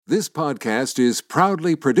This podcast is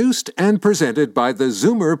proudly produced and presented by the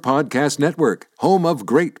Zoomer Podcast Network, home of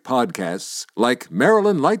great podcasts like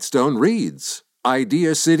Marilyn Lightstone Reads,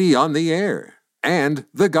 Idea City on the Air, and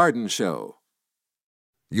The Garden Show.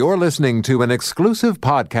 You're listening to an exclusive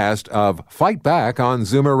podcast of Fight Back on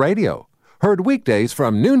Zoomer Radio, heard weekdays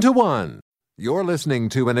from noon to 1. You're listening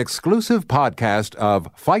to an exclusive podcast of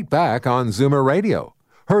Fight Back on Zoomer Radio,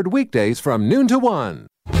 heard weekdays from noon to 1.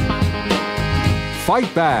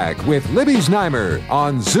 Fight Back with Libby Znaimer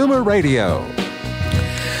on Zoomer Radio.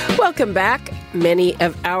 Welcome back. Many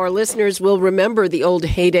of our listeners will remember the old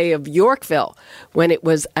heyday of Yorkville, when it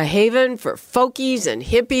was a haven for folkies and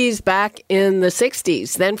hippies back in the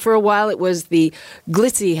 60s. Then for a while it was the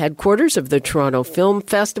glitzy headquarters of the Toronto Film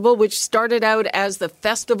Festival, which started out as the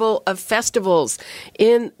Festival of Festivals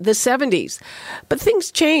in the 70s. But things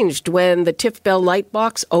changed when the Tiff Bell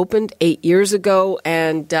Lightbox opened 8 years ago,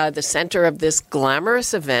 and the center of this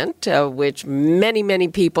glamorous event, which many, many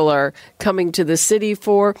people are coming to the city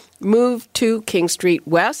for, moved to King Street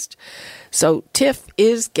West. So TIFF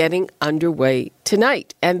is getting underway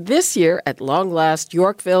tonight. And this year, at long last,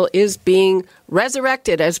 Yorkville is being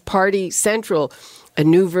resurrected as Party Central. A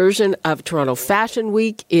new version of Toronto Fashion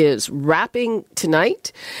Week is wrapping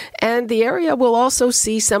tonight, and the area will also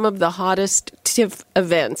see some of the hottest TIFF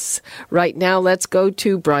events. Right now, let's go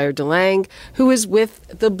to Briar DeLange, who is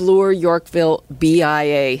with the Bloor Yorkville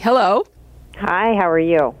BIA. Hello. Hi, how are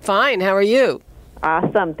you? Fine, how are you?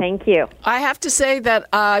 Awesome, thank you. I have to say that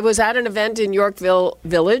I was at an event in Yorkville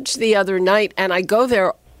Village the other night, and I go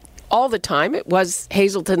there all the time. It was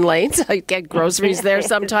Hazelton Lanes. I get groceries there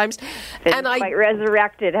sometimes. It's quite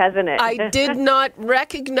resurrected, hasn't it? I did not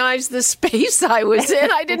recognize the space I was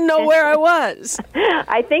in. I didn't know where I was.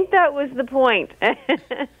 I think that was the point.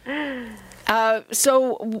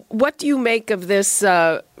 So what do you make of this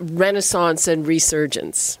renaissance and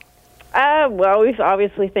resurgence? Well, we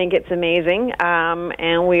obviously think it's amazing,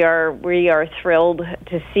 and we are thrilled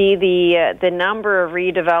to see the number of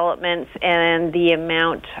redevelopments and the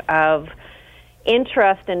amount of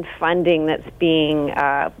interest and funding that's being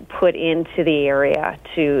put into the area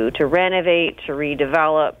to renovate, to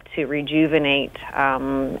redevelop, to rejuvenate,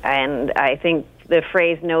 and I think the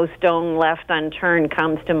phrase "no stone left unturned"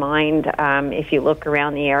 comes to mind if you look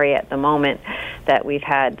around the area at the moment, that we've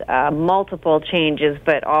had multiple changes,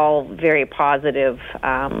 but all very positive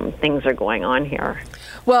things are going on here.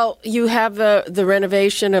 Well, you have the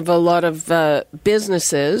renovation of a lot of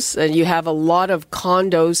businesses, and you have a lot of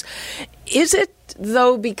condos. Is it,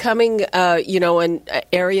 though, becoming an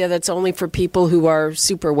area that's only for people who are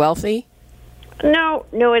super wealthy?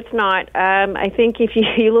 No, it's not. I think if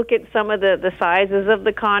you look at some of the sizes of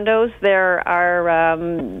the condos, there are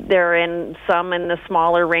in some in the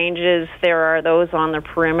smaller ranges. There are those on the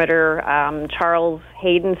perimeter. Charles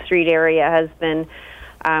Hayden Street area has been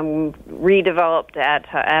redeveloped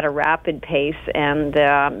at a rapid pace, and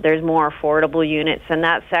there's more affordable units in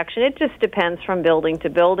that section. It just depends from building to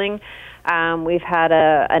building. We've had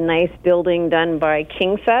a nice building done by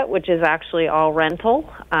KingSet, which is actually all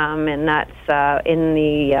rental, and that's in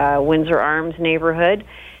the Windsor Arms neighborhood.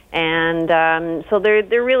 And so there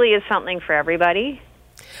really is something for everybody.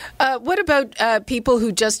 What about people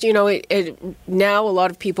who just, now a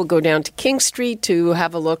lot of people go down to King Street to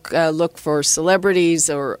have a look for celebrities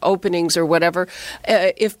or openings or whatever.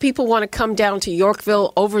 If people want to come down to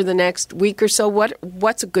Yorkville over the next week or so,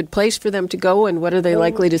 what's a good place for them to go, and what are they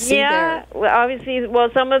likely to see there? Well, obviously,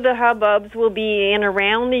 some of the hubbubs will be in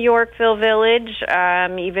around the Yorkville Village.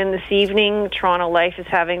 Even this evening, Toronto Life is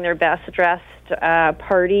having their best dressed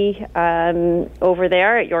party over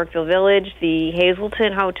there at Yorkville Village. The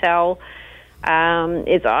Hazelton Hotel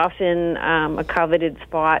is often a coveted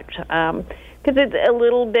spot because it's a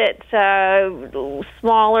little bit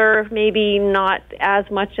smaller, maybe not as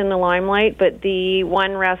much in the limelight, but the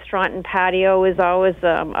one restaurant and patio is always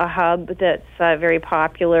a hub that's very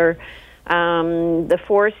popular. The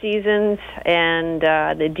Four Seasons and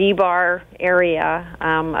the D-Bar area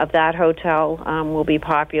of that hotel will be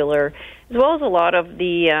popular, as well as a lot of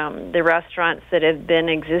the restaurants that have been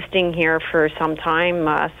existing here for some time,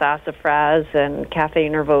 Sassafras and Cafe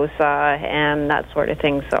Nervosa and that sort of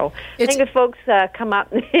thing. So I think if folks come up,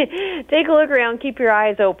 take a look around, keep your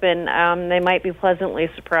eyes open, they might be pleasantly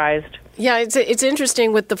surprised. Yeah, it's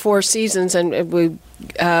interesting with the Four Seasons, and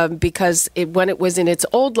because when it was in its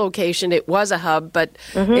old location, it was a hub, but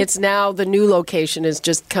it's now the new location is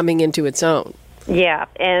just coming into its own. Yeah,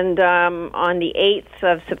 and on the 8th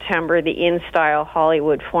of September, the In-Style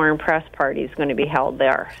Hollywood Foreign Press Party is going to be held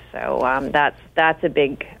there. So that's a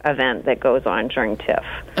big event that goes on during TIFF.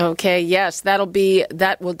 Okay, yes, that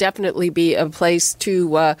will definitely be a place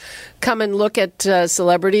to come and look at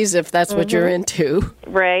celebrities if that's what you're into.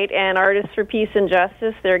 Right, and Artists for Peace and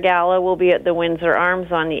Justice, their gala will be at the Windsor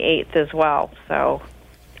Arms on the 8th as well.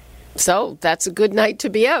 So that's a good night to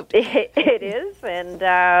be out. It is,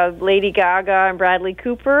 and Lady Gaga and Bradley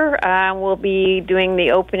Cooper will be doing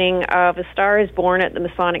the opening of A Star is Born at the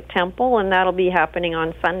Masonic Temple, and that'll be happening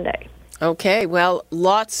on Sunday. Okay, well,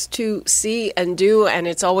 lots to see and do, and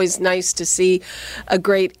it's always nice to see a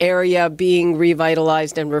great area being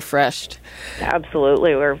revitalized and refreshed.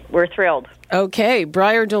 Absolutely, we're thrilled. Okay,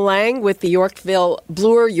 Briar DeLang with the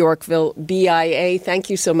Bloor Yorkville BIA. Thank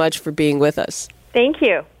you so much for being with us. Thank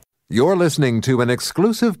you. You're listening to an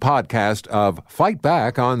exclusive podcast of Fight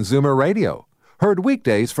Back on Zoomer Radio, heard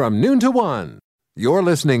weekdays from noon to 1. You're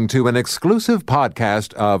listening to an exclusive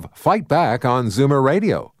podcast of Fight Back on Zoomer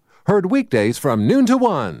Radio, heard weekdays from noon to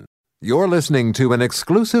 1. You're listening to an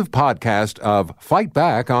exclusive podcast of Fight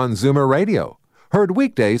Back on Zoomer Radio, heard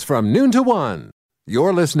weekdays from noon to 1.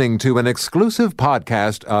 You're listening to an exclusive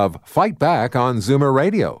podcast of Fight Back on Zoomer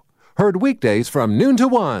Radio, heard weekdays from noon to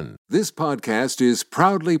 1. This podcast is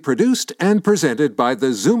proudly produced and presented by the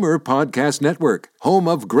Zoomer Podcast Network, home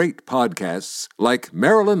of great podcasts like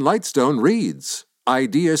Marilyn Lightstone Reads,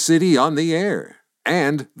 Idea City on the Air,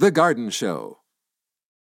 and The Garden Show.